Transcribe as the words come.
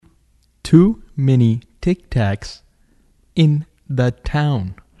too many Tic Tacs in the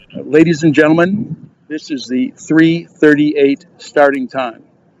town. Ladies and gentlemen, this is the 3:38 starting time.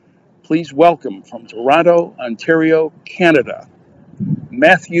 Please welcome from Toronto, Ontario, Canada,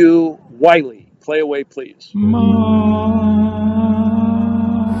 Matthew Wiley. Play away, please. 'Cause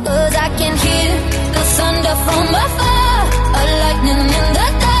I can hear the thunder from afar, a lightning in the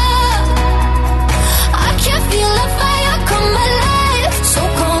dark. I can feel the fire come alive, so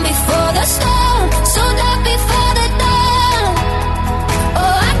calm before the storm, so dark before the dawn.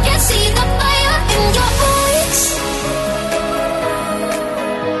 Oh, I can see the fire in your eyes,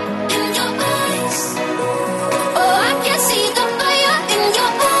 in your eyes. Oh, I can see the fire in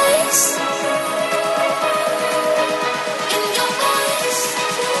your eyes, in your eyes.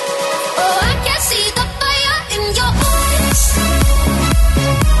 Oh, I can see the fire in your eyes.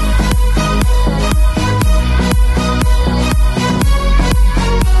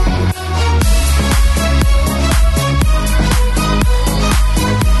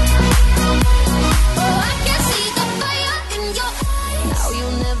 Oh, I can see the fire in your eyes. Now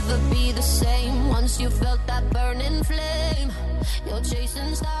you'll never be the same once you felt that burning flame. You're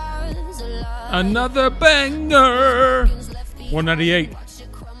chasing stars alive. Another banger. 198.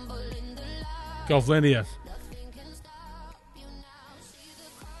 Golflandia.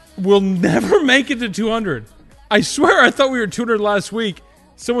 We'll never make it to 200. I swear I thought we were 200 last week.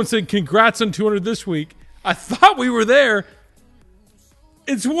 Someone said congrats on 200 this week. I thought we were there.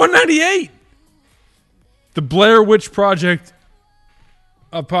 It's 198. The Blair Witch Project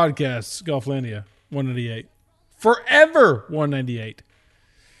of podcasts, Golflandia. 198. Forever 198.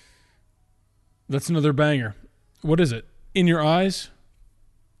 That's another banger. What is it? In Your Eyes?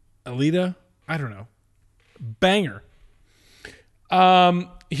 Alita? I don't know. Banger.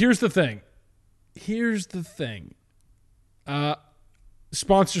 Here's the thing.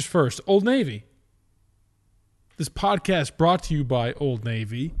 Sponsors first. Old Navy. This podcast brought to you by Old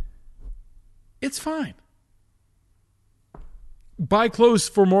Navy. It's fine. Buy clothes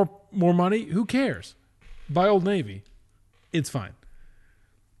for more money. Who cares? Buy Old Navy. It's fine.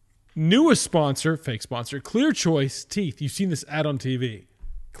 Newest sponsor, fake sponsor, Clear Choice Teeth. You've seen this ad on TV.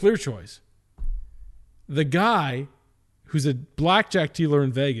 Clear Choice. The guy who's a blackjack dealer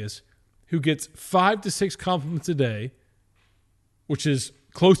in Vegas who gets 5 to 6 compliments a day, which is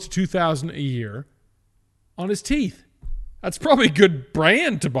close to $2,000 a year, on his teeth. That's probably a good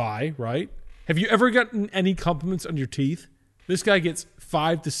brand to buy, right? Have you ever gotten any compliments on your teeth? This guy gets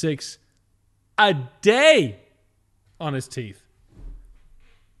 5 to 6 a day on his teeth.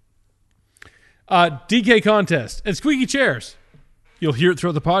 DK contest and squeaky chairs. You'll hear it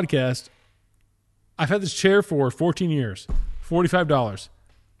throughout the podcast. I've had this chair for 14 years. $45.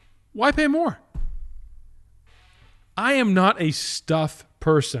 Why pay more? I am not a stuff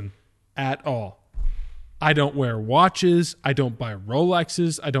person at all. I don't wear watches. I don't buy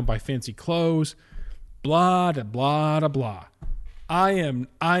Rolexes. I don't buy fancy clothes. Blah, da, blah, da, blah. I am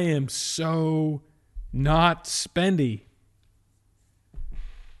so not spendy.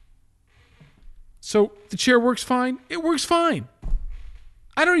 So the chair works fine. It works fine.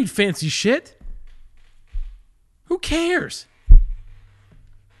 I don't need fancy shit. Who cares?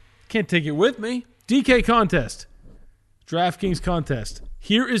 Can't take it with me. DK contest. DraftKings contest.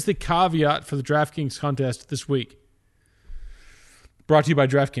 Here is the caveat for the DraftKings contest this week. Brought to you by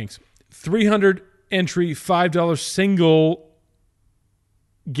DraftKings. 300 entry, $5 single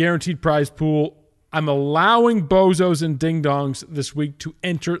guaranteed prize pool. I'm allowing bozos and ding-dongs this week to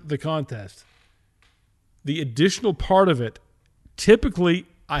enter the contest. The additional part of it, typically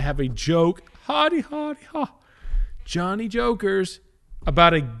I have a joke, hotty, ha, Johnny Jokers,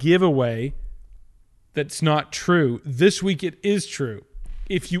 about a giveaway that's not true. This week it is true.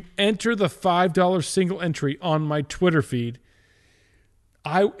 If you enter the $5 single entry on my Twitter feed,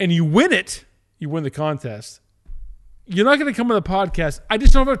 and you win it, you win the contest. You're not going to come on the podcast. I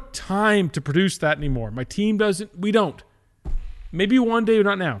just don't have time to produce that anymore. My team doesn't. We don't. Maybe one day, but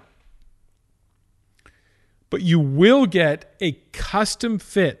not now. But you will get a custom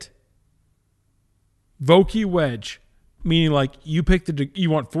fit Vokey wedge, meaning like you pick you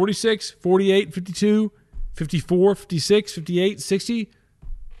want 46, 48, 52, 54, 56, 58, 60,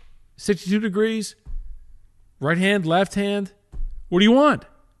 62 degrees, right hand, left hand. What do you want?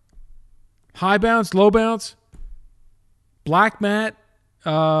 High bounce, low bounce, black matte,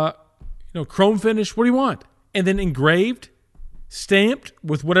 chrome finish. What do you want? And then engraved, stamped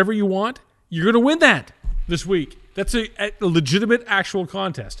with whatever you want. You're going to win that this week. That's a legitimate actual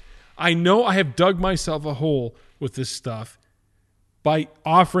contest. I know I have dug myself a hole with this stuff by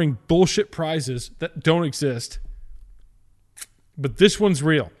offering bullshit prizes that don't exist. But this one's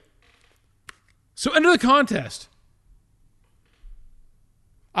real. So enter the contest.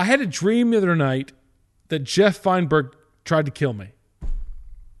 I had a dream the other night that Jeff Feinberg tried to kill me.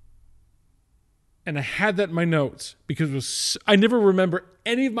 And I had that in my notes because I never remember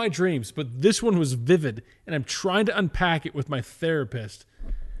any of my dreams, but this one was vivid, and I'm trying to unpack it with my therapist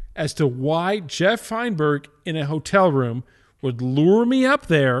as to why Jeff Feinberg in a hotel room would lure me up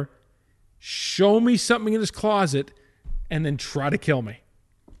there, show me something in his closet, and then try to kill me.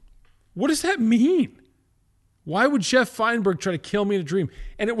 What does that mean? Why would Jeff Feinberg try to kill me in a dream?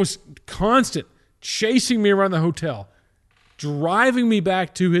 And it was constant, chasing me around the hotel, driving me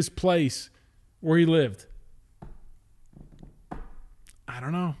back to his place where he lived. I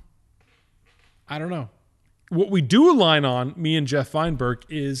don't know. What we do align on, me and Jeff Feinberg,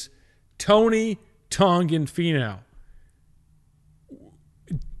 is Tony Tongan Finau.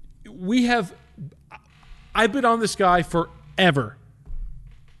 I've been on this guy forever.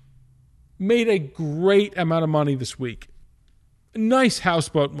 Made a great amount of money this week. Nice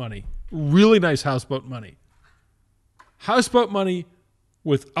houseboat money. Really nice houseboat money. Houseboat money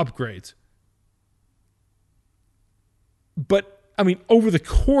with upgrades. But, I mean, over the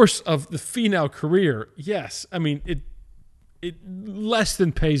course of the Finau career, yes. I mean, it less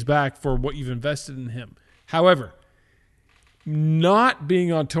than pays back for what you've invested in him. However, not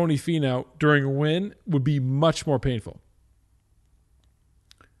being on Tony Finau during a win would be much more painful.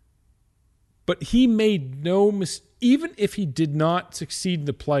 But he made no mistake. Even if he did not succeed in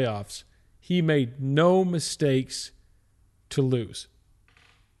the playoffs, he made no mistakes to lose.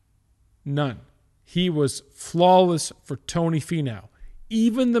 None. He was flawless for Tony Finau.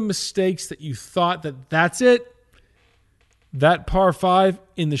 Even the mistakes that you thought that's it, that par 5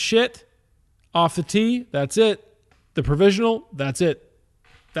 in the shit, off the tee, that's it. The provisional, that's it.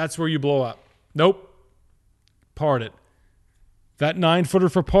 That's where you blow up. Nope. Parred it. That 9-footer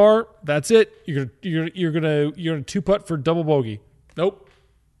for par, that's it. You're gonna 2-putt for double bogey. Nope.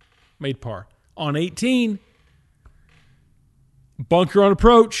 Made par. On 18, bunker on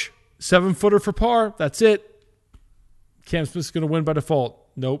approach, 7-footer for par, that's it. Cam Smith's gonna win by default.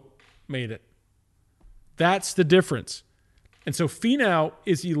 Nope. Made it. That's the difference. And so Finau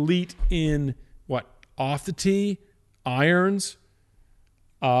is elite in what? Off the tee, irons,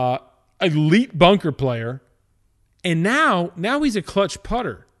 elite bunker player. And now he's a clutch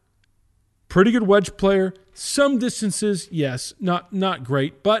putter. Pretty good wedge player. Some distances, yes, not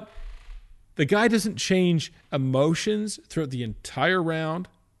great. But the guy doesn't change emotions throughout the entire round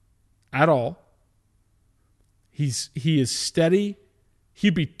at all. He is steady.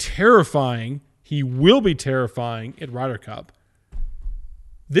 He'd be terrifying. He will be terrifying at Ryder Cup.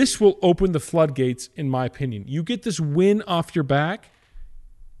 This will open the floodgates, in my opinion. You get this win off your back,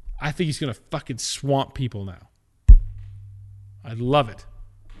 I think he's going to fucking swamp people now. I love it.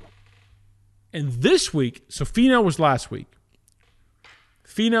 And this week, so Finau was last week.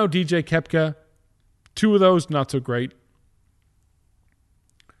 Finau, DJ Koepka, 2 of those, not so great.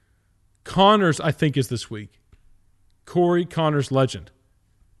 Connors, I think, is this week. Corey Connors, legend.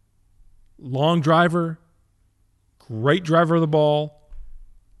 Long driver, great driver of the ball,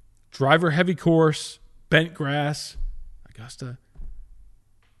 driver heavy course, bent grass, Augusta.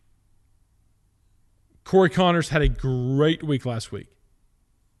 Corey Connors had a great week last week.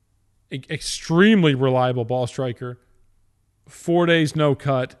 Extremely reliable ball striker. 4 days, no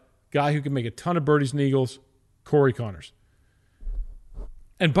cut. Guy who can make a ton of birdies and eagles. Corey Connors.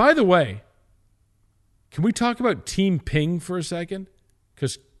 And by the way, can we talk about Team Ping for a second?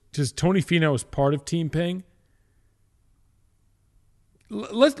 Because Tony Finau is part of Team Ping.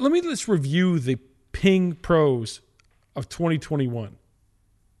 Let's review the Ping pros of 2021.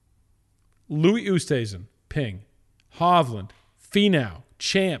 Louis Oosthuizen, Ping. Hovland, Finau,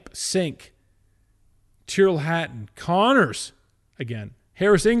 Champ, Sink. Tyrrell Hatton, Connors, again.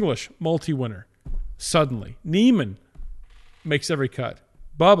 Harris English, multi-winner. Suddenly. Neiman makes every cut.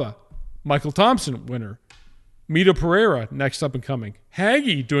 Bubba, Michael Thompson, winner. Mito Pereira, next up and coming.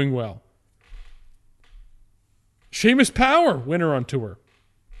 Haggy, doing well. Seamus Power, winner on tour.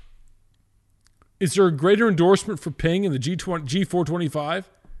 Is there a greater endorsement for Ping in the G425?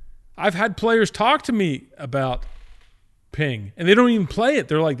 I've had players talk to me about Ping, and they don't even play it.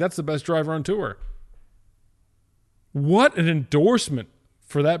 They're like, that's the best driver on tour. What an endorsement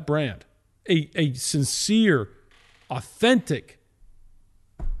for that brand. A sincere, authentic,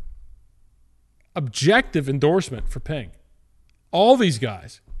 objective endorsement for Ping. All these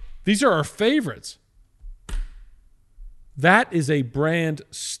guys, these are our favorites. That is a brand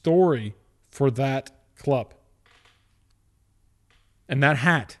story for that club. And that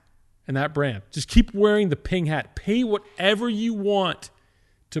hat and that brand. Just keep wearing the Ping hat. Pay whatever you want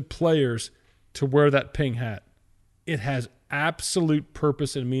to players to wear that Ping hat. It has absolute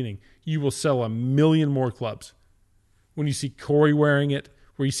purpose and meaning. You will sell 1 million more clubs. When you see Corey wearing it,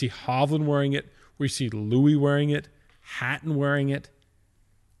 where you see Hovland wearing it, where you see Louis wearing it, Hatton wearing it.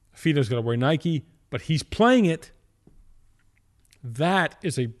 Finau's going to wear Nike, but he's playing it. That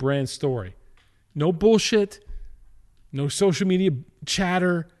is a brand story. No bullshit, no social media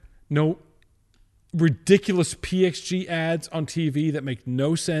chatter, no ridiculous PXG ads on TV that make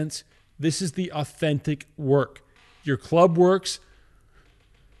no sense. This is the authentic work. Your club works.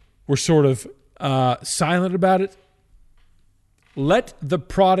 We're sort of silent about it. Let the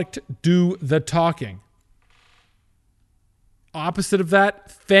product do the talking. Opposite of that,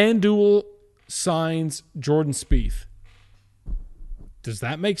 FanDuel signs Jordan Spieth. Does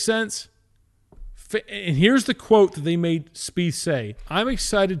that make sense? And here's the quote that they made Spieth say. I'm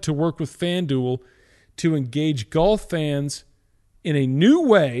excited to work with FanDuel to engage golf fans in a new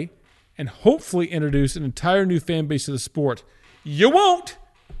way and hopefully introduce an entire new fan base to the sport. You won't.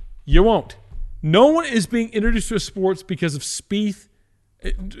 You won't. No one is being introduced to a sport because of Spieth,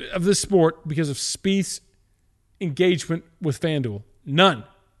 of this sport, because of Spieth's engagement with FanDuel. None.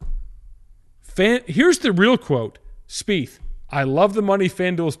 Here's the real quote. Spieth, I love the money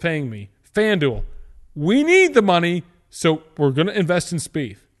FanDuel is paying me. FanDuel, we need the money, so we're going to invest in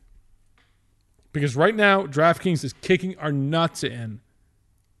Spieth. Because right now, DraftKings is kicking our nuts in.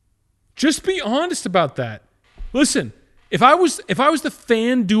 Just be honest about that. Listen, if I was the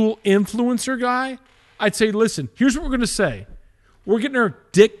FanDuel influencer guy, I'd say, listen, here's what we're going to say. We're getting our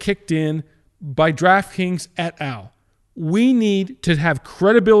dick kicked in by DraftKings et al. We need to have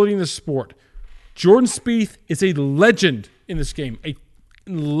credibility in the sport. Jordan Spieth is a legend in this game. A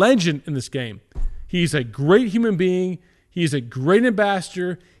legend in this game. He's a great human being. He's a great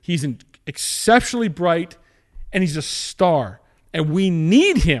ambassador. He's exceptionally bright. And he's a star. And we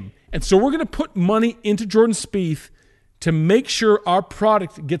need him. And so we're going to put money into Jordan Spieth to make sure our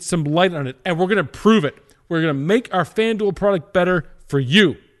product gets some light on it. And we're going to prove it. We're going to make our FanDuel product better for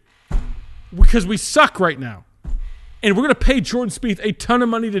you. Because we suck right now. And we're going to pay Jordan Spieth a ton of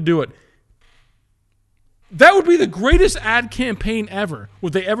money to do it. That would be the greatest ad campaign ever.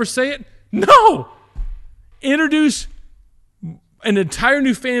 Would they ever say it? No! Introduce an entire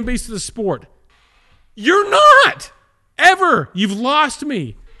new fan base to the sport. You're not! Ever! You've lost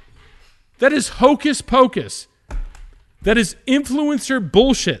me. That is hocus pocus. That is influencer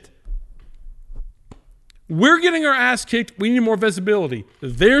bullshit. We're getting our ass kicked. We need more visibility.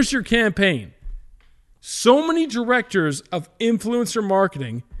 There's your campaign. So many directors of influencer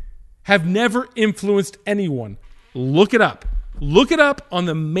marketing have never influenced anyone. Look it up. Look it up on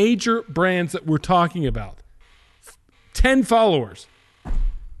the major brands that we're talking about. 10 followers.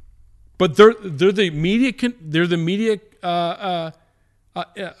 But they're the media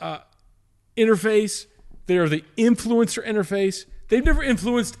interface. They're the influencer interface. They've never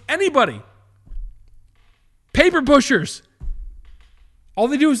influenced anybody. Paper pushers. All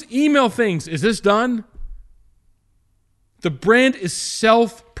they do is email things. Is this done? The brand is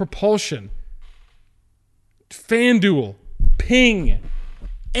self-propulsion. FanDuel, Ping,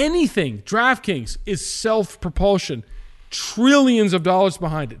 anything, DraftKings is self-propulsion. Trillions of dollars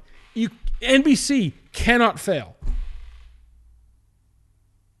behind it. NBC cannot fail.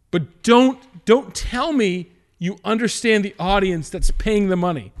 But don't tell me you understand the audience that's paying the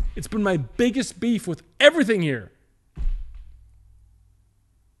money. It's been my biggest beef with everything here.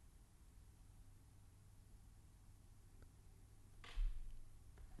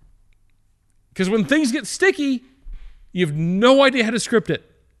 Because when things get sticky, you have no idea how to script it.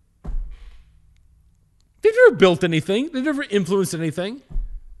 They've never built anything. They've never influenced anything.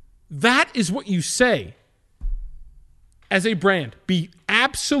 That is what you say as a brand. Be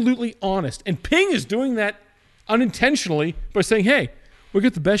absolutely honest. And Ping is doing that unintentionally by saying, hey, we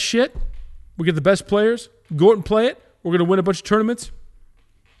get the best shit. We get the best players. Go out and play it. We're going to win a bunch of tournaments.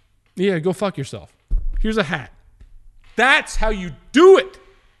 Yeah, go fuck yourself. Here's a hat. That's how you do it.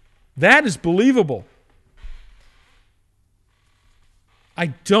 That is believable. I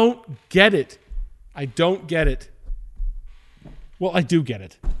don't get it. I don't get it. Well, I do get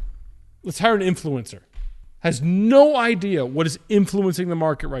it. Let's hire an influencer. Has no idea what is influencing the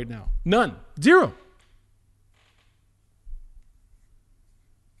market right now. None. Zero.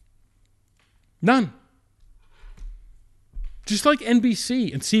 None. Just like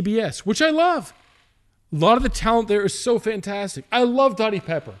NBC and CBS, which I love. A lot of the talent there is so fantastic. I love Dottie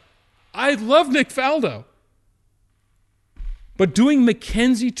Pepper. I love Nick Faldo. But doing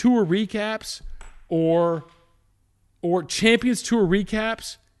Mackenzie Tour recaps or Champions Tour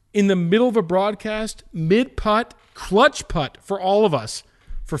recaps in the middle of a broadcast, mid-putt, clutch putt for all of us,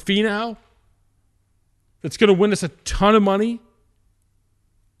 for Finau, that's going to win us a ton of money,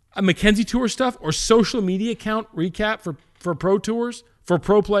 a Mackenzie Tour stuff, or social media account recap for pro tours, for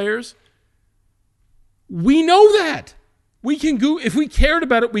pro players. We know that. We can if we cared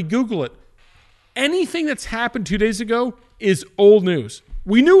about it, we Google it. Anything that's happened 2 days ago is old news.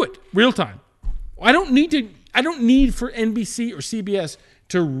 We knew it, real time. I don't need for NBC or CBS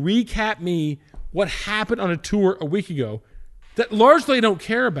to recap me what happened on a tour a week ago that largely I don't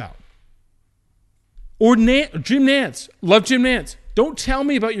care about. Or Jim Nantz. Love Jim Nantz. Don't tell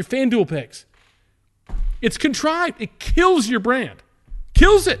me about your FanDuel picks. It's contrived. It kills your brand.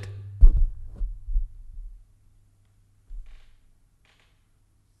 Kills it.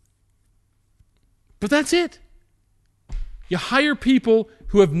 But that's it. You hire people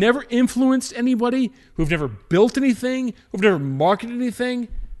who have never influenced anybody, who have never built anything, who have never marketed anything.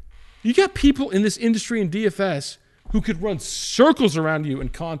 You got people in this industry in DFS who could run circles around you in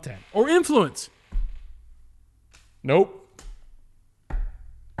content or influence. Nope.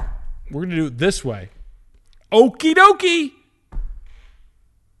 We're going to do it this way. Okie dokie.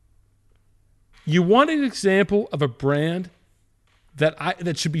 You want an example of a brand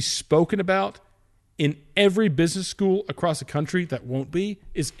that should be spoken about in every business school across the country that won't be,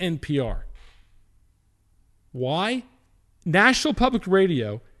 is NPR. Why? National Public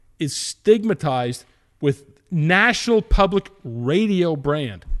Radio is stigmatized with National Public Radio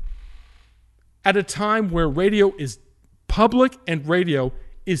brand at a time where radio is public and radio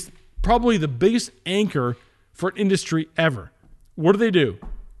is probably the biggest anchor for an industry ever. What do?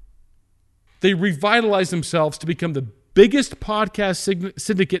 They revitalize themselves to become the biggest podcast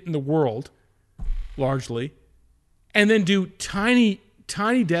syndicate in the world, largely, and then do tiny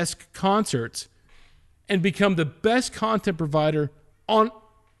desk concerts and become the best content provider on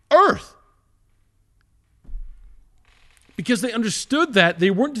earth. Because they understood that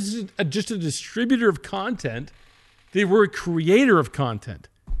they weren't just a distributor of content, they were a creator of content,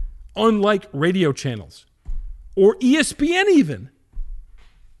 unlike radio channels or ESPN even.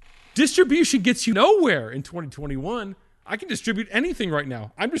 Distribution gets you nowhere in 2021. I can distribute anything right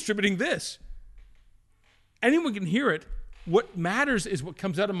now. I'm distributing this. Anyone can hear it. What matters is what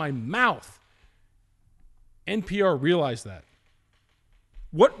comes out of my mouth. NPR realized that.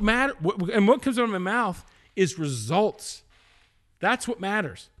 What comes out of my mouth is results. That's what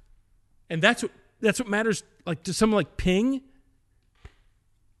matters. And that's what matters, like, to someone like Ping.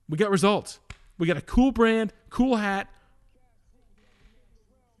 We got results. We got a cool brand, cool hat.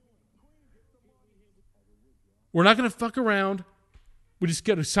 We're not going to fuck around. We just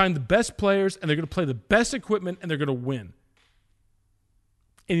got to sign the best players, and they're going to play the best equipment, and they're going to win.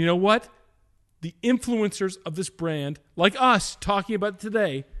 And you know what? The influencers of this brand, like us talking about it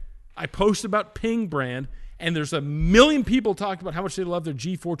today, I posted about Ping brand, and there's 1 million people talking about how much they love their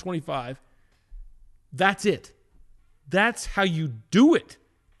G425. That's it. That's how you do it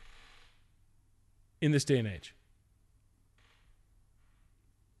in this day and age.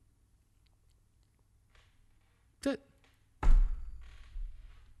 That's it.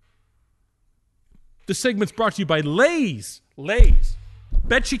 The segment's brought to you by Lay's. Lay's.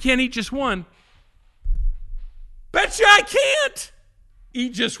 Bet you can't eat just one. Bet you I can't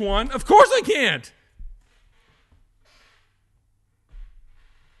eat just one. Of course I can't.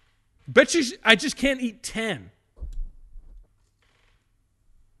 Bet you I just can't eat 10.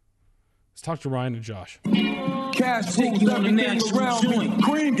 Let's talk to Ryan and Josh. Cash rules everything around me.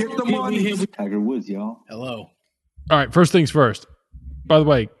 Cream, get the money. Tiger Woods, y'all. Hello. All right, first things first. By the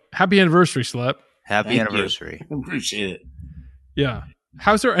way, happy anniversary, Slep. Happy anniversary. I appreciate it. Yeah.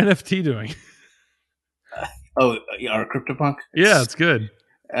 How's our NFT doing? Oh, our CryptoPunk? Yeah, it's good.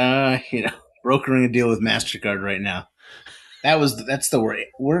 Brokering a deal with MasterCard right now. That's the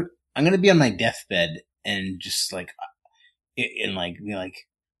word. I'm gonna be on my deathbed and just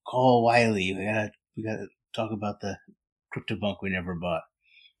call Wiley. We gotta talk about the CryptoPunk we never bought.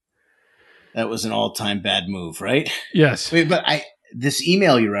 That was an all-time bad move, right? Yes. Wait, but this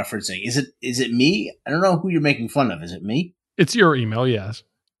email you're referencing, is it me? I don't know who you're making fun of. Is it me? It's your email, yes.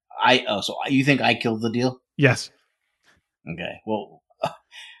 So you think I killed the deal? Yes. Okay. Well,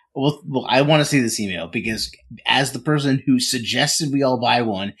 I want to see this email because as the person who suggested we all buy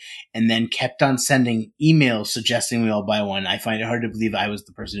one and then kept on sending emails suggesting we all buy one, I find it hard to believe I was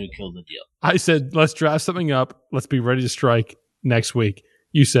the person who killed the deal. I said, let's draft something up. Let's be ready to strike next week.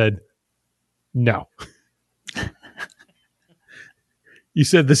 You said, no. You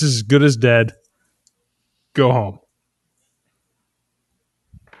said, this is as good as dead. Go home.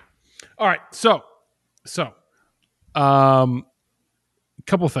 All right. So,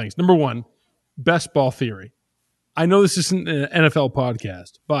 couple things. Number one, best ball theory. I know this isn't an NFL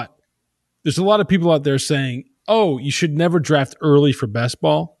podcast, but there's a lot of people out there saying, "Oh, you should never draft early for best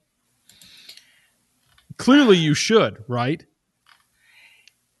ball." Clearly, you should, right?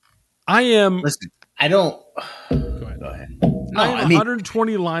 I am. Listen, I don't. Go ahead. Go ahead. I am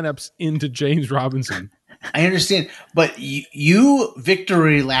 120 lineups into James Robinson. I understand, but you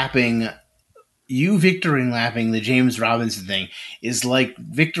victory lapping the James Robinson thing is like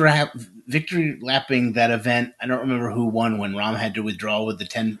victory lapping that event. I don't remember who won when Rahm had to withdraw with the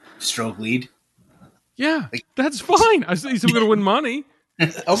 10-stroke lead. Yeah, that's fine. I still going to win money.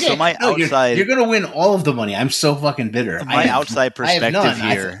 Okay, So my outside, you're going to win all of the money. I'm so fucking bitter. my outside perspective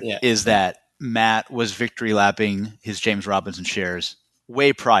here is yeah. that Matt was victory lapping his James Robinson shares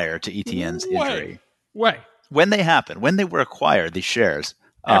way prior to ETN's injury. Way. When they happened, when they were acquired, these shares,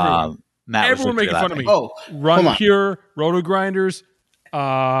 Everyone Matt was making fun of me. Oh, Run Pure, Roto Grinders,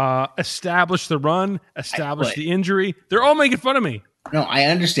 establish the run, establish the injury. They're all making fun of me. No, I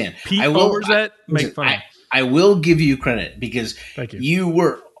understand. Pete Overzet make fun of me. I will give you credit because Thank you.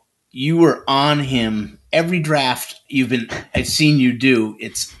 you were on him every draft I've seen you do.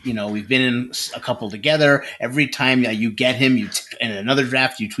 It's, we've been in a couple together. Every time you get him, in another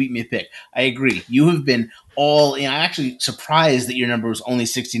draft, you tweet me a pick. I agree. You have been all I'm actually surprised that your number was only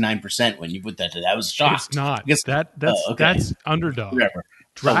 69% when you put that to that. I was shocked. It's not. Because, That's underdog. Whatever.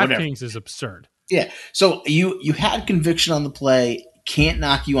 DraftKings is absurd. Yeah. So you had conviction on the play. Can't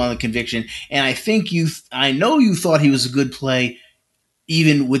knock you on the conviction. And I think I know you thought he was a good play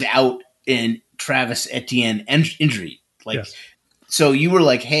even without an Travis Etienne injury. Yes. So you were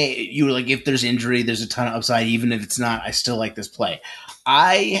like, hey, if there's injury, there's a ton of upside. Even if it's not, I still like this play.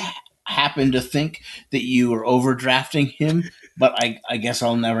 I happen to think that you were overdrafting him, but I guess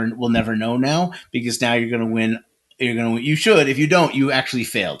we'll never know now, because now you're going to win. You should. If you don't, you actually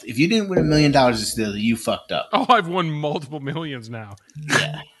failed. If you didn't win $1 million this year, you fucked up. Oh, I've won multiple millions now.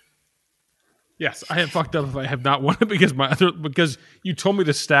 Yeah. Yes, I have fucked up if I have not won it because you told me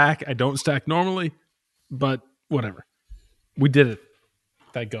to stack. I don't stack normally, but whatever. We did it.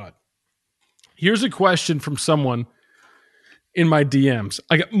 Thank God. Here's a question from someone in my DMs.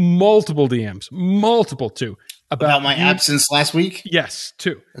 I got multiple DMs, too. About my absence last week? Yes,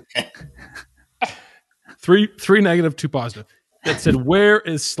 2. Okay. 3 negative, 2 positive. That said, where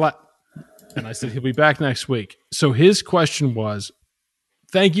is Slap? And I said, he'll be back next week. So his question was,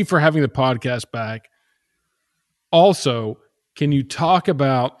 thank you for having the podcast back. Also, can you talk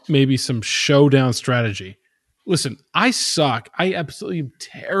about maybe some showdown strategy? Listen, I suck. I absolutely am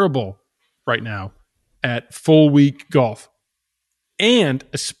terrible right now at full week golf, and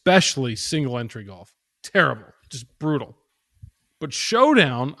especially single entry golf. Terrible. Just brutal. But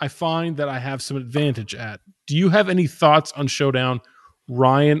Showdown, I find that I have some advantage at. Do you have any thoughts on Showdown,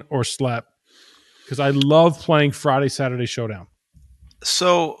 Ryan or Slap? Because I love playing Friday, Saturday Showdown.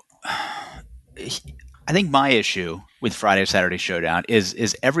 So I think my issue with Friday, Saturday Showdown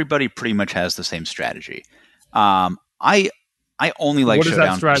is everybody pretty much has the same strategy. I only like what is Showdown.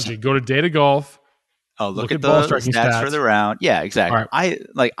 That strategy? Go to Data Golf. Oh, look at ball the striking stats for the round. Yeah, exactly.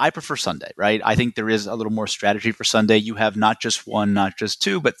 Right. I prefer Sunday, right? I think there is a little more strategy for Sunday. You have not just 1, not just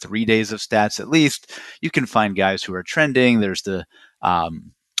 2, but 3 days of stats at least. You can find guys who are trending. There's the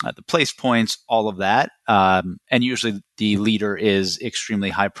place points, all of that. And usually the leader is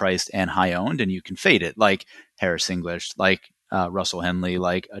extremely high priced and high owned, and you can fade it, like Harris English, like Russell Henley,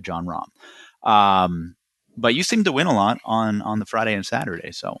 like John Rahm. But you seem to win a lot on the Friday and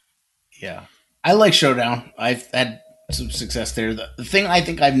Saturday. So yeah. I like Showdown. I've had some success there. The thing I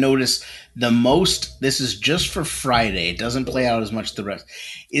think I've noticed the most, this is just for Friday, it doesn't play out as much the rest,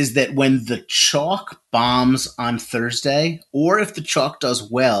 is that when the chalk bombs on Thursday, or if the chalk does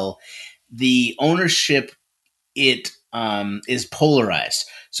well, the ownership, it is polarized.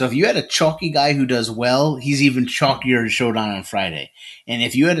 So if you had a chalky guy who does well, he's even chalkier to Showdown on Friday. And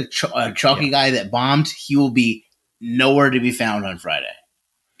if you had a chalky guy that bombed, he will be nowhere to be found on Friday.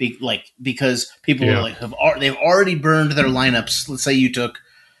 Because people they've already burned their lineups. Let's say you took,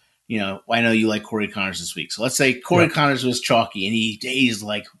 I know you like Corey Connors this week. So let's say Corey Connors was chalky and he's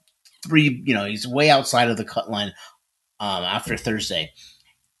like he's way outside of the cut line after Thursday.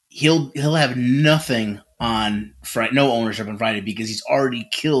 He'll have nothing on Friday, no ownership on Friday, because he's already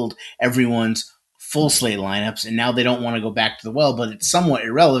killed everyone's full slate lineups, and now they don't want to go back to the well. But it's somewhat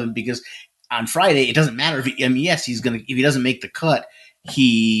irrelevant because on Friday it doesn't matter if if he doesn't make the cut.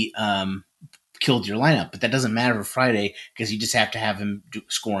 He killed your lineup, but that doesn't matter for Friday because you just have to have him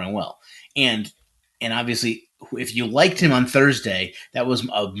scoring well. And obviously, if you liked him on Thursday, that was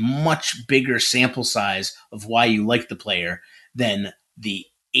a much bigger sample size of why you liked the player than the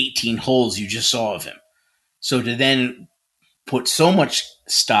 18 holes you just saw of him. So to then put so much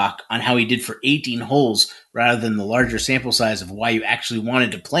stock on how he did for 18 holes rather than the larger sample size of why you actually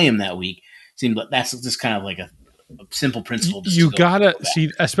wanted to play him that week. Seemed like that's just kind of like a simple principle. Just You to go gotta back.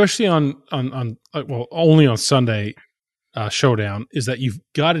 see, especially on well, only on Sunday Showdown, is that you've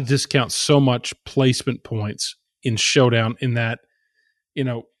got to discount so much placement points in Showdown. In that,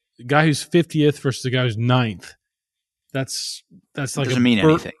 the guy who's 50th versus the guy who's 9th. That's like Doesn't mean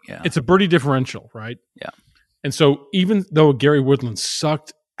anything. Yeah. It's a birdie differential, right? Yeah. And so even though Gary Woodland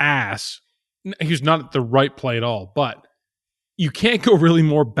sucked ass, he's not at the right play at all. But you can't go really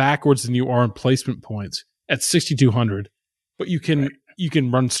more backwards than you are in placement points at 6,200. But you can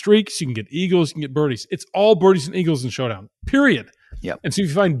run streaks, you can get eagles, you can get birdies. It's all birdies and eagles in Showdown. Period. Yep. And so if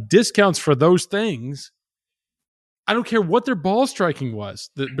you find discounts for those things, I don't care what their ball striking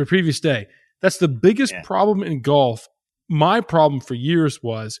was the previous day. That's the biggest problem in golf. My problem for years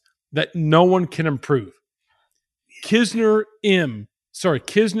was that no one can improve. Kisner and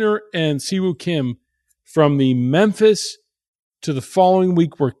Siwoo Kim from the Memphis to the following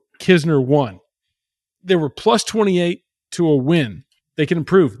week where Kisner won. They were plus 28 to a win. They can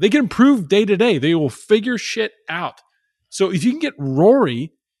improve. They can improve day to day. They will figure shit out. So if you can get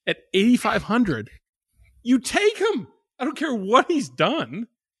Rory at 8,500, you take him. I don't care what he's done.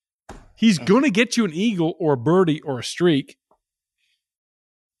 He's going to get you an eagle or a birdie or a streak.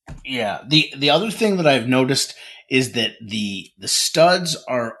 Yeah. The other thing that I've noticed is that the studs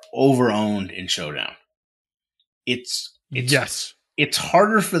are over-owned in Showdown. It's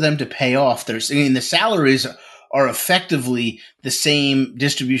harder for them to pay off. The salaries are effectively the same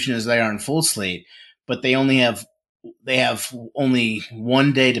distribution as they are in Full Slate, but they have only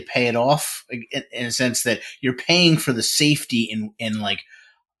 1 day to pay it off, in a sense that you're paying for the safety in like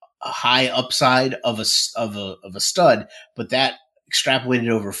a high upside of a stud, but that extrapolated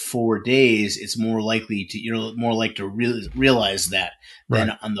over 4 days, you're more likely to realize that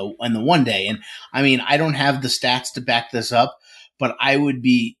than on the 1 day. And I mean, I don't have the stats to back this up, but I'd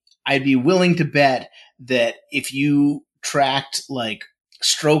be willing to bet that if you tracked like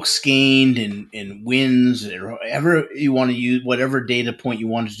strokes gained and wins, or whatever you want to use, whatever data point you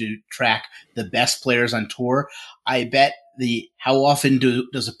wanted to track the best players on tour, I bet how often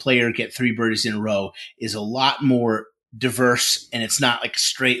does a player get 3 birdies in a row is a lot more diverse, and it's not like a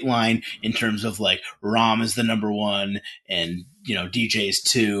straight line in terms of like Rahm is the number 1 and DJ is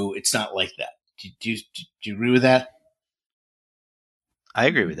 2. It's not like that. Do you agree with that? I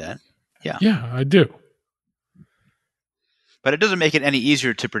agree with that. Yeah. Yeah, I do. But it doesn't make it any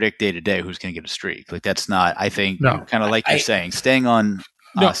easier to predict day to day who's going to get a streak. Like that's not. I think kind of like you're saying, staying on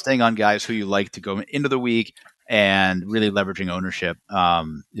guys who you like to go into the week and really leveraging ownership.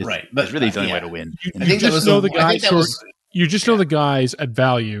 Is really the only way to win. You just know the guys at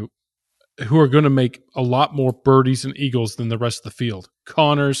value who are going to make a lot more birdies and eagles than the rest of the field.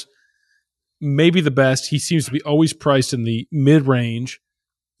 Connors, maybe the best. He seems to be always priced in the mid range.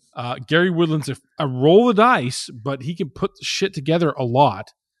 Gary Woodland's a roll of the dice, but he can put the shit together a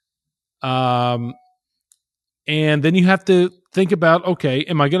lot. And then you have to think about, okay,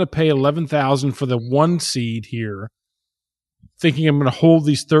 am I going to pay $11,000 for the 1 seed here, thinking I'm going to hold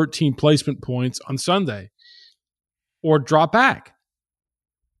these 13 placement points on Sunday, or drop back?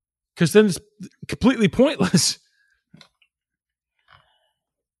 Because then it's completely pointless.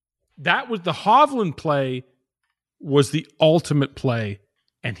 That was the Hovland play, was the ultimate play.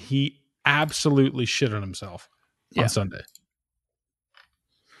 And he absolutely shit on himself on Sunday.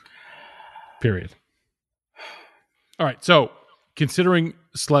 Period. All right. So, considering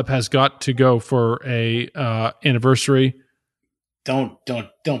Slep has got to go for a anniversary, don't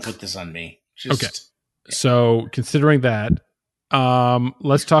put this on me. Okay. So, considering that,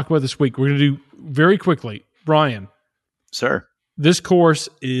 let's talk about this week. We're going to do very quickly. Brian, sir, this course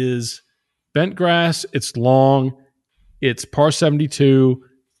is bent grass. It's long. It's par 72.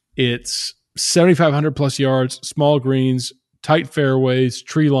 It's 7,500 plus yards, small greens, tight fairways,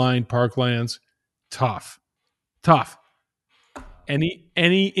 tree lined parklands. Tough.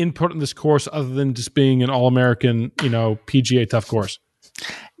 Any input on this course other than just being an all-American, PGA tough course?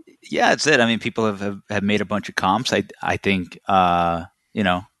 Yeah, that's it. I mean, people have made a bunch of comps. I think,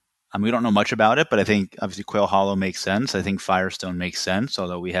 we don't know much about it, but I think obviously Quail Hollow makes sense. I think Firestone makes sense,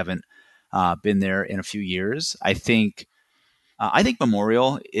 although we haven't been there in a few years. I think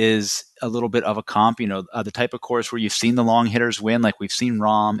Memorial is a little bit of a comp, the type of course where you've seen the long hitters win, like we've seen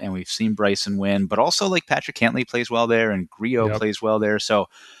Rahm and we've seen Bryson win, but also like Patrick Cantley plays well there and Griot plays well there. So,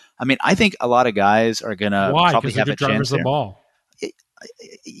 I mean, I think a lot of guys are going to probably have a chance there. The ball.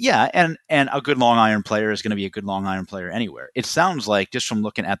 Yeah, and a good long iron player is going to be a good long iron player anywhere. It sounds like, just from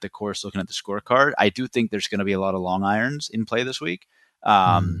looking at the course, looking at the scorecard, I do think there's going to be a lot of long irons in play this week.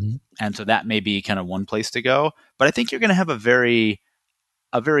 And so that may be kind of one place to go. But I think you're going to have a very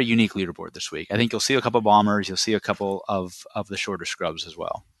unique leaderboard this week. I think you'll see a couple of bombers. You'll see a couple of the shorter scrubs as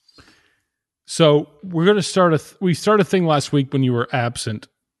well. So we're going to start we started a thing last week when you were absent,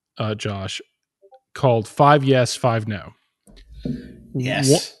 Josh, called 5 yes, 5 no.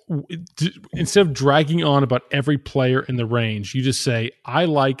 Yes. Instead of dragging on about every player in the range, you just say, I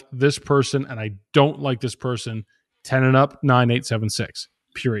like this person and I don't like this person. 10 and up, 9, 8, 7, 6.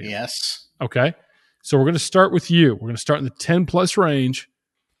 Period. Yes. Okay. So we're going to start with you. We're going to start in the 10 plus range.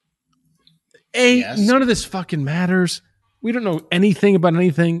 None of this fucking matters. We don't know anything about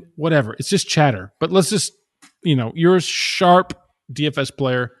anything. Whatever. It's just chatter. But let's just, you're a sharp DFS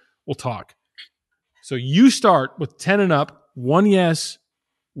player. We'll talk. So you start with 10 and up. 1 yes,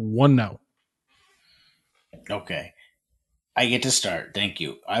 1 no. Okay. I get to start. Thank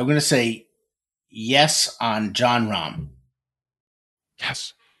you. I'm going to say yes on Jon Rahm.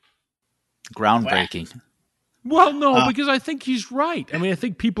 Yes. Groundbreaking. Well, no, because I think he's right. I mean, I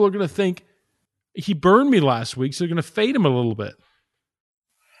think people are going to think he burned me last week, so they're going to fade him a little bit.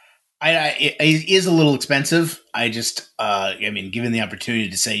 It is a little expensive. Given the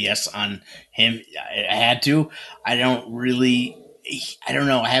opportunity to say yes on him, I had to. I don't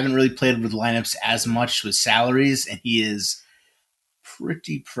know. I haven't really played with lineups as much with salaries, and he is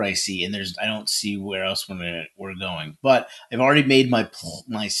pretty pricey. And I don't see where else we're going. But I've already made my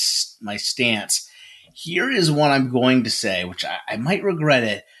stance. Here is one I'm going to say, which I might regret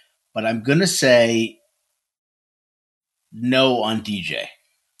it, but I'm going to say no on DJ.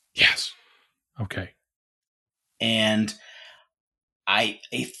 Yes. Okay. And I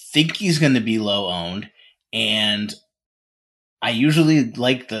think he's going to be low owned. And I usually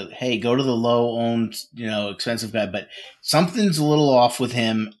like go to the low owned, expensive guy, but something's a little off with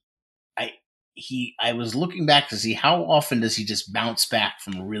him. I was looking back to see how often does he just bounce back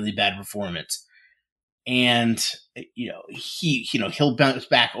from a really bad performance. And, he'll bounce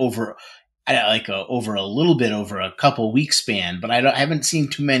back over a little bit over a couple week span, but I haven't seen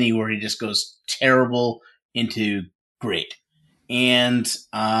too many where he just goes terrible into great. And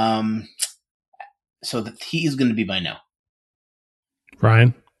so he's going to be my no.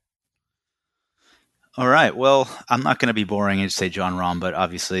 Ryan? All right. Well, I'm not going to be boring and say Jon Rahm, but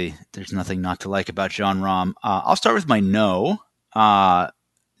obviously there's nothing not to like about Jon Rahm. I'll start with my no.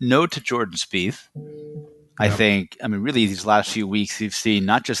 No to Jordan Spieth. I think, really these last few weeks, you've seen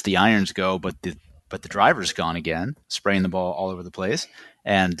not just the irons go, but the driver's gone again, spraying the ball all over the place.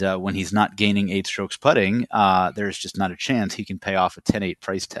 And when he's not gaining 8 strokes putting, there's just not a chance he can pay off a 10-8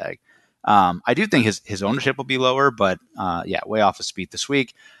 price tag. I do think his ownership will be lower, but way off of Spieth this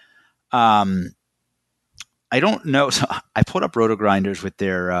week. I don't know. So I put up Roto Grinders with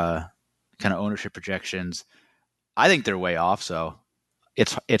their kind of ownership projections. I think they're way off, so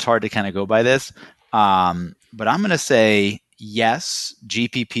it's hard to kind of go by this. But I'm going to say yes,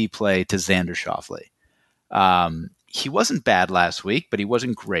 GPP play to Xander Schauffele. He wasn't bad last week, but he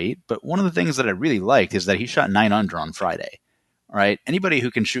wasn't great. But one of the things that I really liked is that he shot 9 under on Friday. All right. Anybody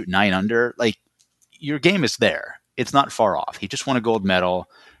who can shoot 9 under, your game is there. It's not far off. He just won a gold medal.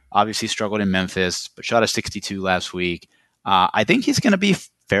 Obviously struggled in Memphis, but shot a 62 last week. I think he's going to be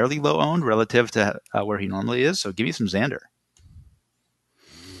fairly low owned relative to where he normally is. So give me some Xander.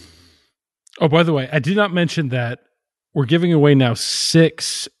 Oh, by the way, I did not mention that we're giving away now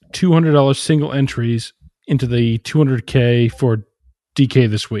 6 $200 single entries into the $200K for DK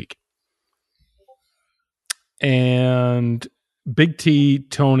this week. And Big T,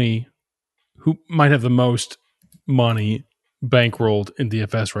 Tony, who might have the most money bankrolled in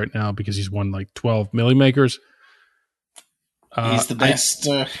DFS right now because he's won 12 milli makers. He's the best.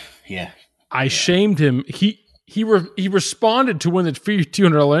 I shamed him. He responded to win the free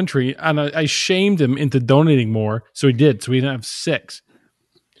 $200 entry, and I shamed him into donating more. So he did. So we didn't have 6.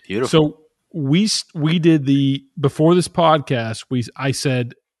 Beautiful. So we did before this podcast. I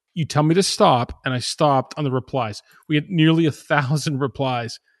said, you tell me to stop, and I stopped on the replies. We had nearly 1,000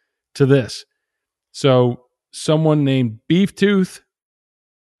 replies to this. So someone named Beeftooth,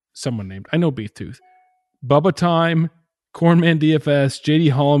 I know Beeftooth, Bubba Time, Cornman DFS,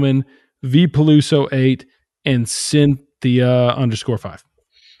 JD Holloman, V Peluso 8, and Cynthia _5.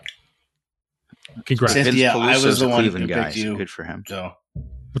 Congrats. Cynthia, I was the one who guy. picked you. Good for him. So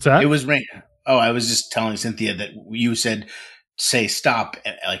what's that? It was rain. Oh, I was just telling Cynthia that you said say stop,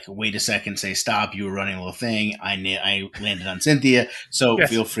 wait a second, say stop. You were running a little thing. I landed on Cynthia, so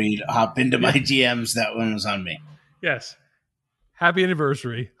yes. Feel free to hop into my DMs. That one was on me. Yes. Happy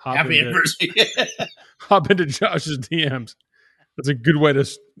anniversary. Happy anniversary. Hop into Josh's DMs. That's a good way to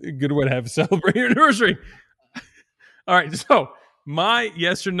have celebrate your anniversary. All right, so my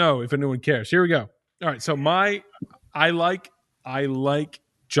yes or no, if anyone cares. Here we go. All right, so I like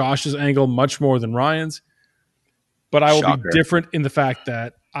Josh's angle much more than Ryan's, but I will Shocker. be different in the fact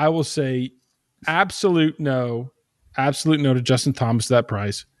that I will say absolute no to Justin Thomas at that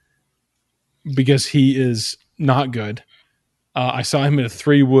price because he is not good. I saw him in a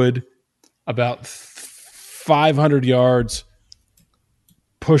 3-wood, about 500 yards,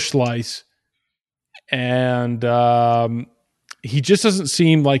 push slice, and he just doesn't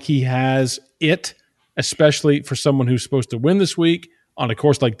seem like he has it, especially for someone who's supposed to win this week on a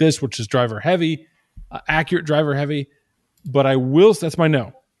course like this, which is driver heavy, accurate driver heavy. But that's my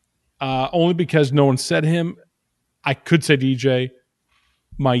no. Only because no one said him. I could say DJ.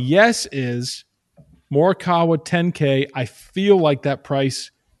 My yes is Morikawa 10K. I feel like that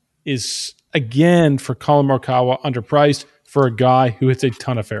price is, again, for Colin Morikawa, underpriced for a guy who hits a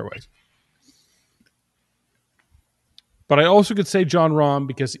ton of fairways. But I also could say John Rahm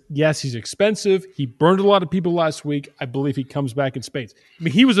because, yes, he's expensive. He burned a lot of people last week. I believe he comes back in spades. I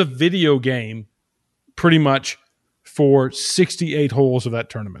mean, he was a video game pretty much for 68 holes of that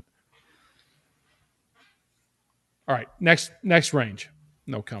tournament. All right, next range.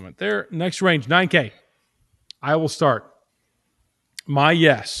 No comment there. Next range, 9K. I will start. My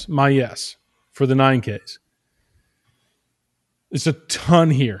yes for the 9Ks. It's a ton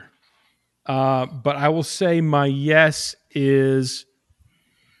here. But I will say my yes is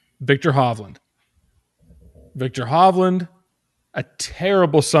Victor Hovland. Victor Hovland, a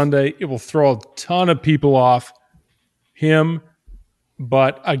terrible Sunday. It will throw a ton of people off him,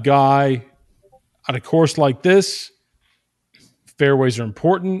 but a guy on a course like this, fairways are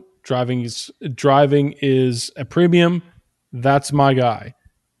important. Driving is a premium. That's my guy.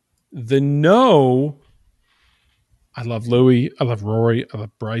 The no, I love Louis. I love Rory. I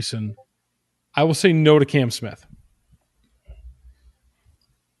love Bryson. I will say no to Cam Smith.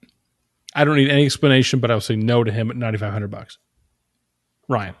 I don't need any explanation, but I will say no to him at $9,500.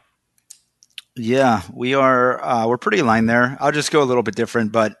 Ryan. Yeah, we are. We're pretty aligned there. I'll just go a little bit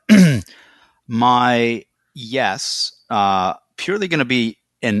different, but my yes, purely going to be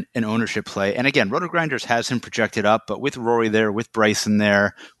an ownership play. And again, Roto Grinders has him projected up, but with Rory there, with Bryson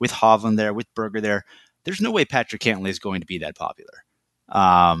there, with Hovland there, with Berger there, there's no way Patrick Cantlay is going to be that popular.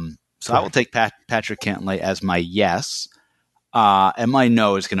 So I will take Patrick Cantlay as my yes, and my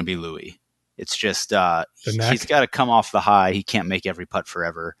no is going to be Louis. It's just he's got to come off the high. He can't make every putt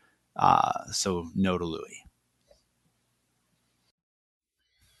forever. So no to Louis.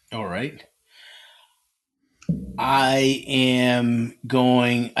 All right. I'm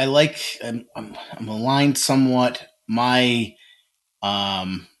aligned somewhat. My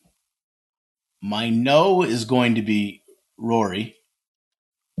no is going to be Rory.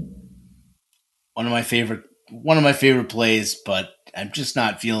 One of my favorite plays, but I'm just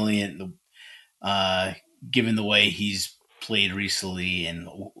not feeling it. Given the way he's played recently, and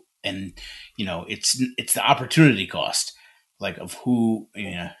it's the opportunity cost, like of who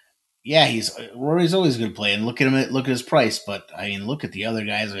Rory's always going to play, and look at his price, but I mean look at the other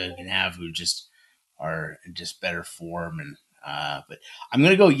guys that I can have who just are in just better form, and but I'm going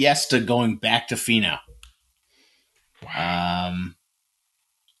to go yes to going back to Finau. I'm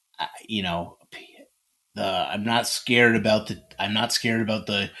not scared about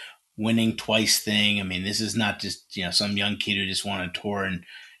the winning twice thing. I mean, this is not just some young kid who just won a tour, and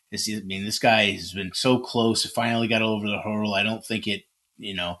this guy has been so close. It finally got over the hurdle. I don't think it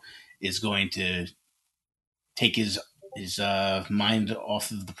is going to take his mind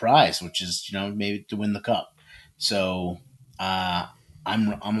off of the prize, which is maybe to win the cup. So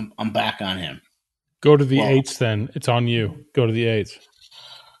I'm back on him. Go to the eights then. It's on you. Go to the eights.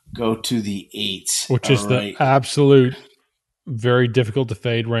 Go to the eights. Which is the absolute very difficult to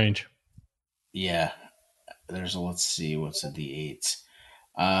fade range. Yeah. Let's see, what's at the eights.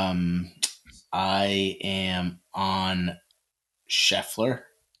 I am on Scheffler.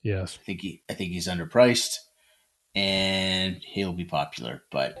 Yes. I think he's underpriced and he'll be popular.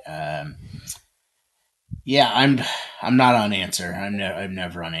 But I'm not on Answer. I'm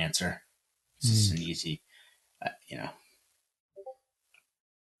never on Answer. It's just an easy,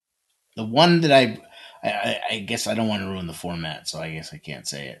 The one that I guess I don't want to ruin the format, so I guess I can't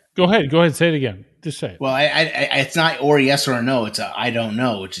say it. Go ahead, say it again. Just say it. Well, it's not or yes or no. It's a I don't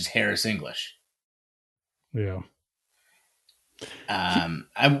know, which is Harris English. Yeah. I'm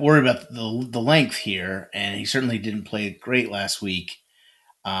worried about the length here, and he certainly didn't play great last week.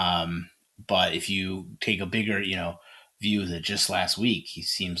 But if you take a bigger, view that just last week he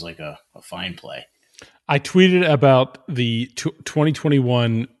seems like a fine play. I tweeted about the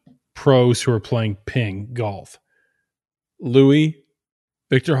 2021 pros who are playing Ping golf. Louis,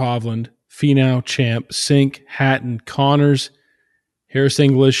 Victor Hovland, Finau, Champ, Sink, Hatton, Connors, Harris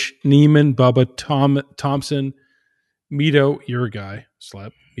English, Neiman, Bubba, Thompson, Mito, your guy,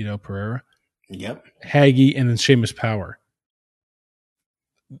 slept, Mito Pereira, Yep. Haggy, and then Seamus Power.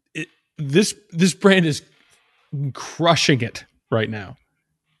 This brand is crushing it right now.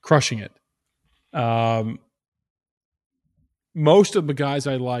 Crushing it. Most of the guys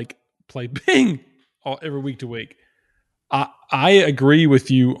I like play Ping every week to week. I agree with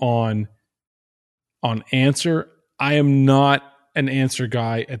you on Answer. I am not an Answer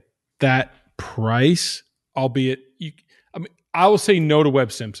guy at that price, albeit I will say no to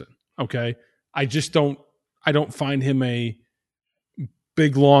Webb Simpson. Okay. I don't find him a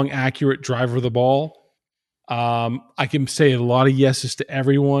big, long, accurate driver of the ball. I can say a lot of yeses to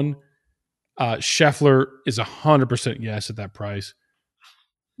everyone. Scheffler is 100% yes at that price.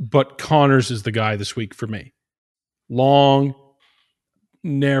 But Connors is the guy this week for me. Long,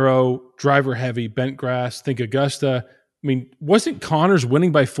 narrow, driver heavy, bent grass. Think Augusta. I mean, wasn't Connors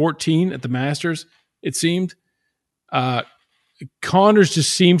winning by 14 at the Masters, it seemed? Connors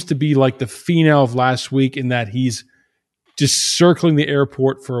just seems to be like the Finau of last week in that he's just circling the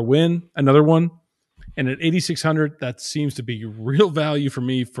airport for a win, another one. And at 8,600, that seems to be real value for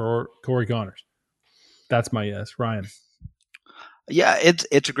me for Corey Connors. That's my yes. Ryan. Yeah,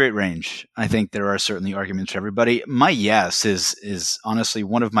 it's a great range. I think there are certainly arguments for everybody. My yes is honestly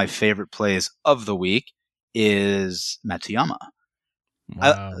one of my favorite plays of the week is Matsuyama.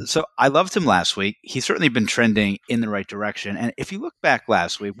 Wow. So I loved him last week. He's certainly been trending in the right direction. And if you look back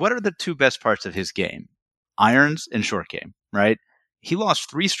last week, what are the two best parts of his game? Irons and short game, right? He lost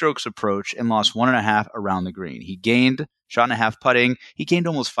 3 strokes approach and lost 1.5 around the green. He gained 1.5 putting. He gained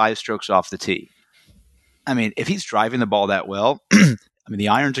almost 5 strokes off the tee. I mean, if he's driving the ball that well, the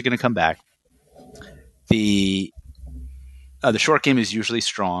irons are going to come back. The short game is usually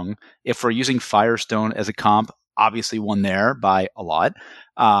strong. If we're using Firestone as a comp, obviously won there by a lot.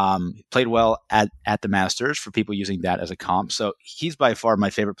 Played well at the Masters for people using that as a comp. So he's by far my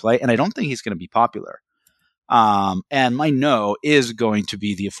favorite play, and I don't think he's going to be popular. And my no is going to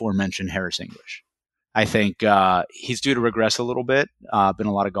be the aforementioned Harris English. I think he's due to regress a little bit. Been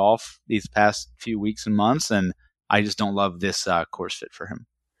a lot of golf these past few weeks and months, and I just don't love this course fit for him.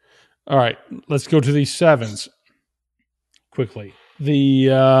 All right, let's go to these sevens quickly.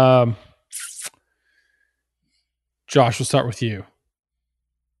 The Josh, we'll start with you.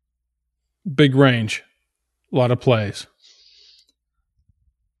 Big range, a lot of plays.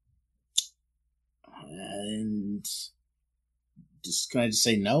 And can I just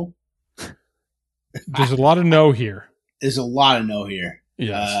say no? There's a lot of no here. There's a lot of no here.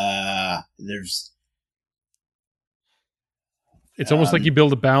 Yes. It's almost like you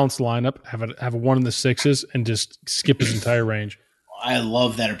build a balanced lineup, have a one in the sixes, and just skip his entire range. I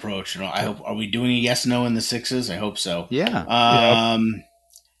love that approach. I hope. Are we doing a yes no in the sixes? I hope so. Yeah. I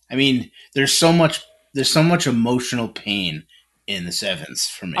mean, there's so much emotional pain in the sevens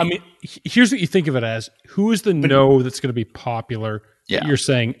for me. I mean, here's what you think of it as: who is the no that's going to be popular? Yeah. You're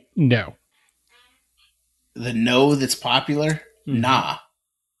saying no. The no that's popular? Nah.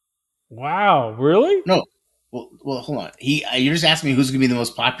 Wow, really? No. Well, hold on. You're just asking me who's going to be the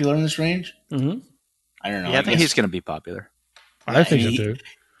most popular in this range? Mm-hmm. I don't know. Yeah, I think he's going to be popular. I think so too.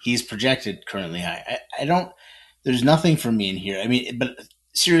 He's projected currently high. I don't. There's nothing for me in here. I mean, but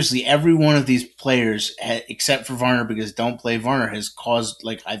seriously, every one of these players, except for Varner, because don't play Varner, has caused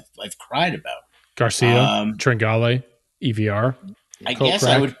I've cried about Garcia, Tringale, EVR. I guess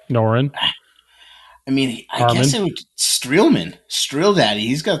I would Norin. I mean, I guess I would Streelman, Streel Daddy.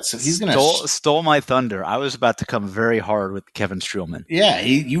 He's gonna stole my thunder. I was about to come very hard with Kevin Streelman. Yeah,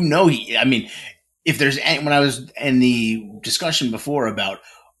 I mean, if there's when I was in the discussion before about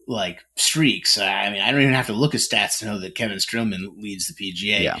like streaks, I mean, I don't even have to look at stats to know that Kevin Streelman leads the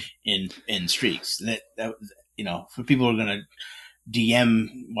PGA in streaks. That for people who are gonna DM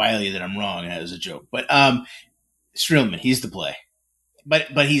Wiley that I'm wrong, that was a joke. But Streelman, he's the play.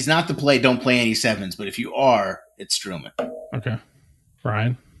 But he's not the play. Don't play any sevens. But if you are, it's Streelman. Okay,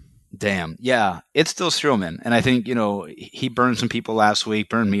 Ryan. Damn, yeah, it's still Streelman, and I think he burned some people last week,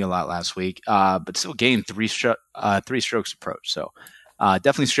 burned me a lot last week, but still gained 3 strokes approach. So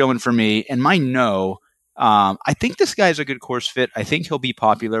definitely Streelman for me. And my no, I think this guy's a good course fit. I think he'll be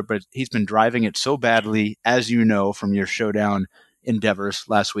popular, but he's been driving it so badly, as you know from your showdown endeavors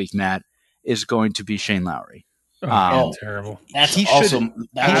last week, Matt, is going to be Shane Lowry. Terrible. That's he awesome.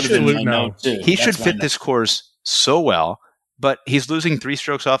 He should fit this course so well, but he's losing 3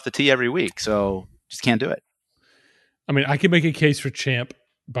 strokes off the tee every week, so just can't do it. I mean, I can make a case for Champ,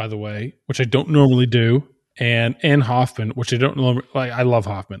 by the way, which I don't normally do, and Hoffman, which I don't normally like. I love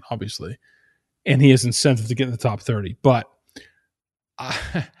Hoffman, obviously, and he has incentive to get in the top 30. But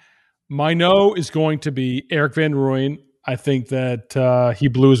my no is going to be Eric Van Rooyen. I think that he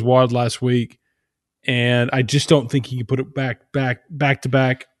blew his wad last week, and I just don't think he can put it back to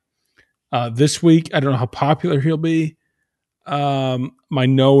back this week. I don't know how popular he'll be. My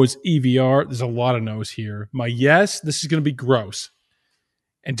no is EVR. There's a lot of no's here. My yes, this is going to be gross,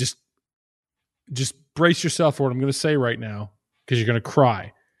 and just brace yourself for what I'm going to say right now because you're going to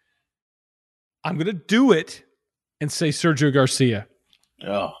cry. I'm going to do it and say Sergio Garcia.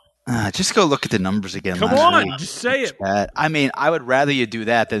 Oh, just go look at the numbers again. Come on, just say it. I mean, I would rather you do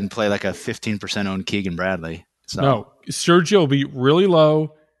that than play like a 15% owned Keegan Bradley. So. No, Sergio will be really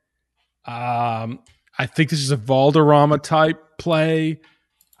low. I think this is a Valderrama type play.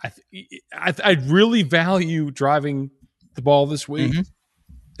 I'd really value driving the ball this week. Mm-hmm.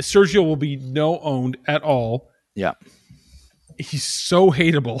 Sergio will be no owned at all. Yeah. He's so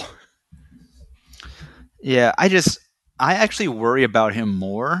hateable. Yeah, I actually worry about him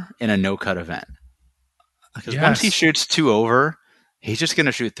more in a no-cut event. Because once he shoots 2 over, he's just going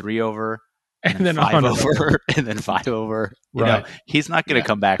to shoot 3 over, and then 5 over, and then 5 over. You know, he's not going to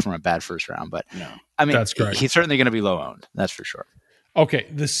come back from a bad first round. But, I mean, that's great. He's certainly going to be low-owned. That's for sure. Okay,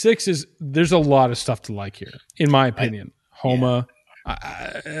 the 6 is – there's a lot of stuff to like here, in my opinion. Homa,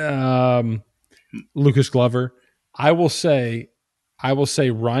 Lucas Glover. I will say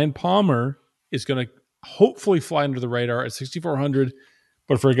Ryan Palmer is going to hopefully fly under the radar at 6,400.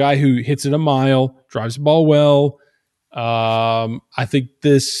 But for a guy who hits it a mile, drives the ball well, I think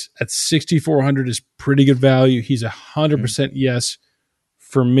this at 6,400 is pretty good value. He's 100% yes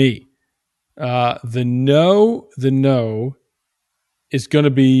for me. The no is going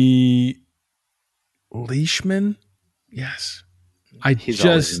to be Leishman. Yes. I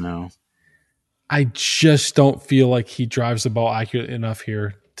just don't feel like he drives the ball accurate enough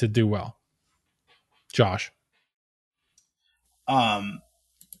here to do well. Josh.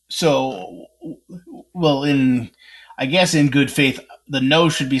 So, well, I guess in good faith, the no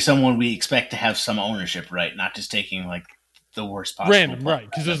should be someone we expect to have some ownership, right? Not just taking like the worst possible. Random, right?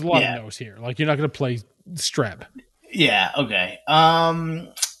 Because there's a lot of no's here. Like you're not going to play Streb. Yeah. Okay. I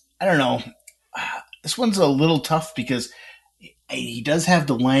don't know. This one's a little tough because he does have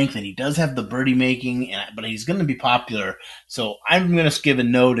the length and he does have the birdie making, but he's going to be popular. So I'm going to give a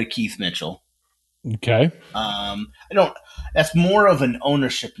no to Keith Mitchell. Okay. That's more of an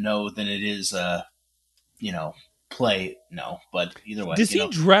ownership no than it is play no. But either way. Does he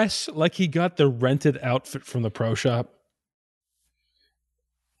dress like he got the rented outfit from the pro shop?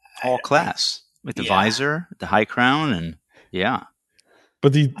 All class. With the visor, the high crown, and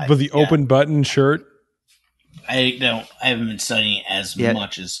But the open button shirt. I haven't been studying as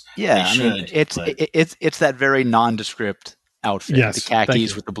much as I should. I mean, it's that very nondescript outfit. Yes, the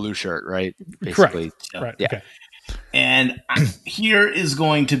khakis with the blue shirt, right? Basically. Correct. Right. Yeah. Okay. And here is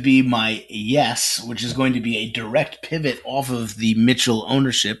going to be my yes, which is going to be a direct pivot off of the Mitchell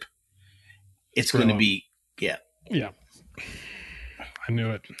ownership. It's going to be Yeah. I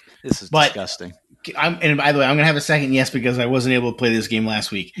knew it. This is disgusting. And by the way, I'm going to have a second yes because I wasn't able to play this game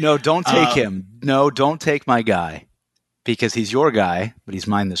last week. No, don't take him. No, don't take my guy because he's your guy, but he's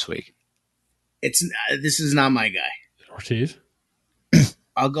mine this week. This is not my guy. Ortiz.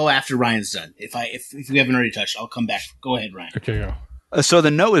 I'll go after Ryan's done. If we haven't already touched, I'll come back. Go ahead, Ryan. Okay, go. So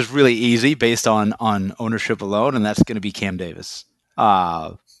the no is really easy based on ownership alone, and that's going to be Cam Davis.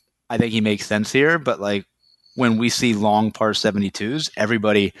 I think he makes sense here, but like when we see long par 72s,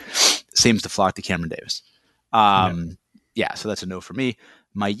 everybody seems to flock to Cameron Davis. So that's a no for me.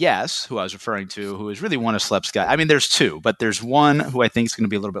 My yes, who I was referring to, who is really one of Slep's guys. I mean, there's two, but there's one who I think is going to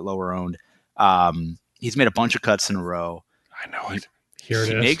be a little bit lower owned. He's made a bunch of cuts in a row. I know it. Here it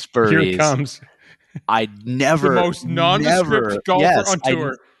is. Makes birdies. Here it comes. I never the most nondescript golfer on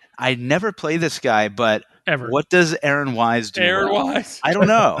tour. I never play this guy, but ever. What does Aaron Wise do? Aaron Wise. I don't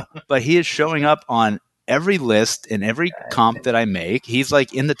know, but he is showing up on every list and every comp that I make. He's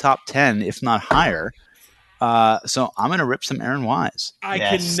like in the top 10, if not higher. So I'm going to rip some Aaron Wise. I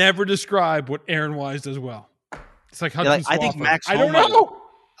can never describe what Aaron Wise does well. It's like I think Max. I don't know.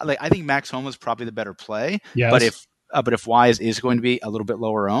 I think Max Homa is probably the better play. Yes. But if Wise is going to be a little bit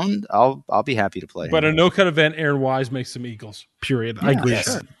lower owned, I'll be happy to play. But a no cut event, Aaron Wise makes some Eagles. Period. I agree.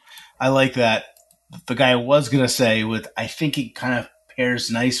 Yes. I like that. The guy I was going to say I think it kind of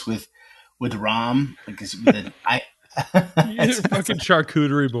pairs nice with Rahm. It's a fucking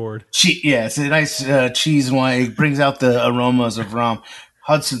charcuterie board. Yeah, it's a nice cheese wine. It brings out the aromas of rum.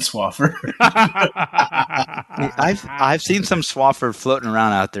 Hudson Swaffer. I've seen some Swafford floating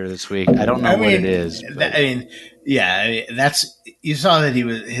around out there this week. I don't know what it is. That's you saw that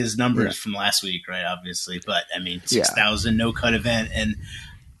his numbers from last week, right? Obviously, but 6,000 no cut event, and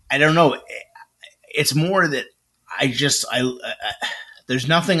I don't know. It's more that I there's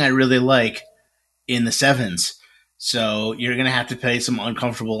nothing I really like in the sevens, so you're gonna have to play some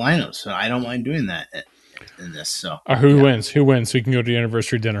uncomfortable lineups. So I don't mind doing that in this. So who wins? Who wins? So we can go to the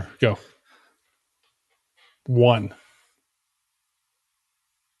anniversary dinner. Go. 1.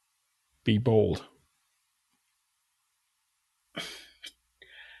 Be bold.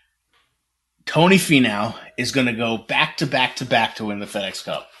 Tony Finau is going to go back to back to back to win the FedEx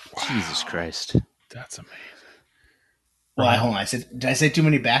Cup. Jesus Christ. That's amazing. Well, hold on. Did I say too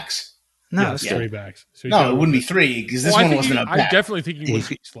many backs? No, it's 3 backs. So no, it wouldn't be 3 because this one wasn't a back. I definitely think he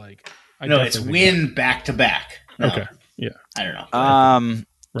was like. It's win back to back. Okay. Yeah. I don't know.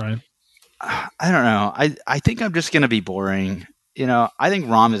 Ryan. I don't know. I think I'm just going to be boring. I think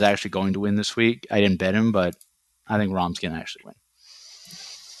Rahm is actually going to win this week. I didn't bet him, but I think Rahm's going to actually win.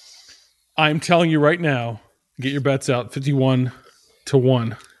 I'm telling you right now, get your bets out, 51-1.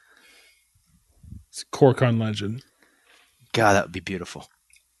 It's a Corcon legend. God, that would be beautiful.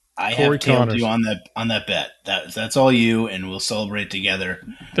 I have tailed you on that bet. That's all you, and we'll celebrate together.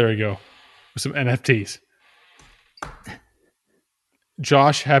 There you go. With some NFTs.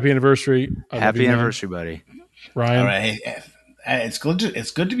 Josh, happy anniversary. Happy anniversary, buddy. Ryan. All right. Hey, it's good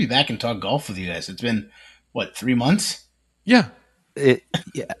to be back and talk golf with you guys. It's been, 3 months? Yeah.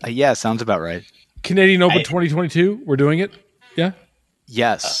 Yeah, sounds about right. Canadian Open 2022, we're doing it? Yeah?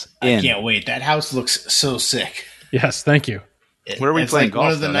 Yes. I can't wait. That house looks so sick. Yes, thank you. Where are we playing golf?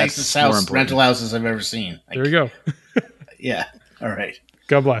 One of the nicest rental houses I've ever seen. There you go. Yeah. All right.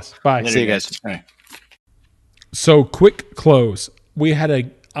 God bless. Bye. See you guys. All right. So, quick close.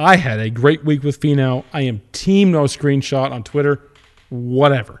 I had a great week with Finau. I am team no screenshot on Twitter,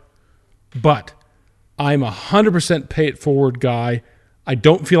 whatever. But I'm 100% pay it forward guy. I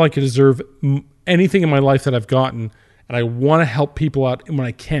don't feel like I deserve anything in my life that I've gotten, and I want to help people out when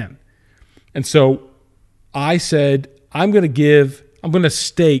I can. And so I said, I'm going to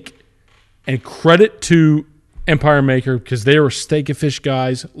stake and credit to Empire Maker because they were steak and fish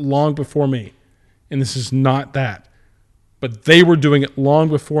guys long before me. And this is not that. But they were doing it long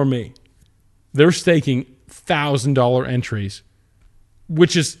before me. They're staking $1,000 entries,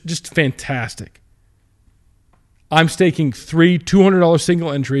 which is just fantastic. I'm staking 3 $200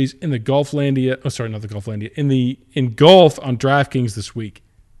 single entries in the Golflandia. Oh, sorry, not the Golflandia. In golf on DraftKings this week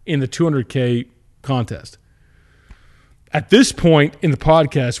in the 200K contest. At this point in the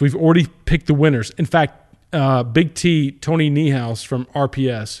podcast, we've already picked the winners. In fact, Big T, Tony Niehaus from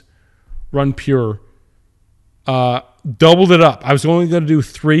RPS, Run Pure, doubled it up. I was only going to do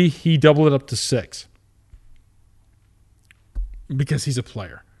 3. He doubled it up to 6 because he's a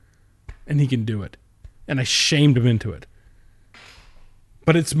player and he can do it. And I shamed him into it.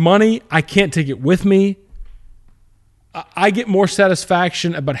 But it's money. I can't take it with me. I get more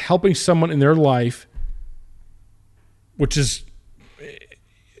satisfaction about helping someone in their life, which is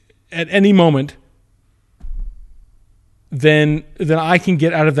at any moment, than I can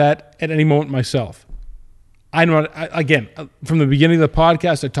get out of that at any moment myself. Again, from the beginning of the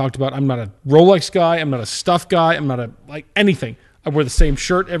podcast, I talked about I'm not a Rolex guy. I'm not a stuff guy. I'm not anything. I wear the same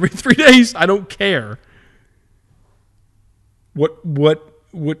shirt every 3 days. I don't care. What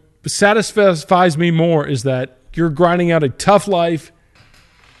satisfies me more is that you're grinding out a tough life.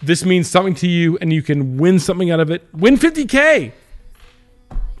 This means something to you, and you can win something out of it. Win $50K.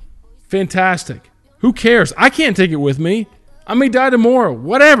 Fantastic. Who cares? I can't take it with me. I may die tomorrow.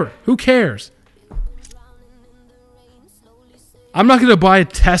 Whatever. Who cares? I'm not going to buy a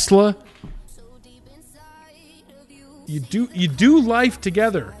Tesla. You do life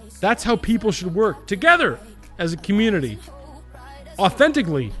together. That's how people should work. Together as a community.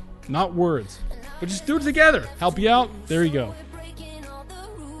 Authentically, not words. But just do it together. Help you out. There you go.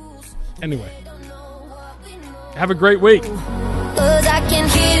 Anyway. Have a great week. 'Cause I can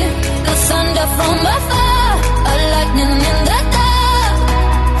hear the thunder from afar, a lightning in the dark.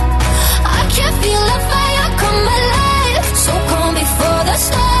 I can feel the fire come alive, so calm before the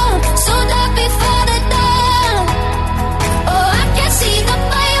storm, so dark before the dawn. Oh, I can see the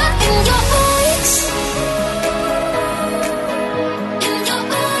fire in your eyes, in your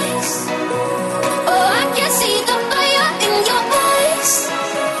eyes. Oh, I can see the fire in your eyes,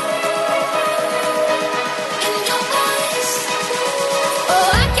 in your eyes. Oh,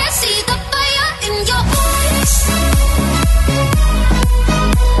 I can see the fire in your eyes.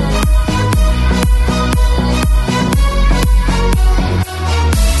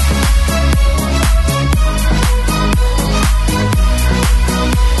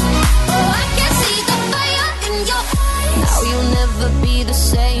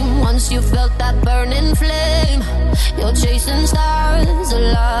 that burning flame. You're chasing stars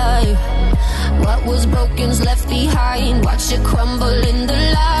alive. What was broken's left behind. Watch it crumble in the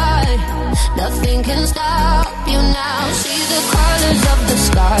light. Nothing can stop you now. See the colors of the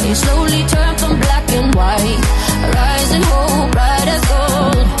sky slowly turn from black and white. Rising hope, bright as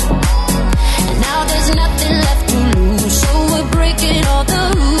gold. And now there's nothing left to lose. So we're breaking all the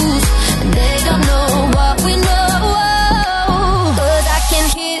rules. And they don't know what we know. 'Cause I can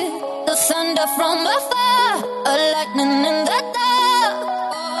hear the thunder from afar. A lightning in the dark.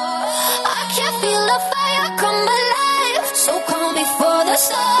 I can feel the fire come alive. So calm before the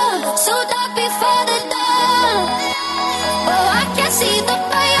sun. So dark before the dawn.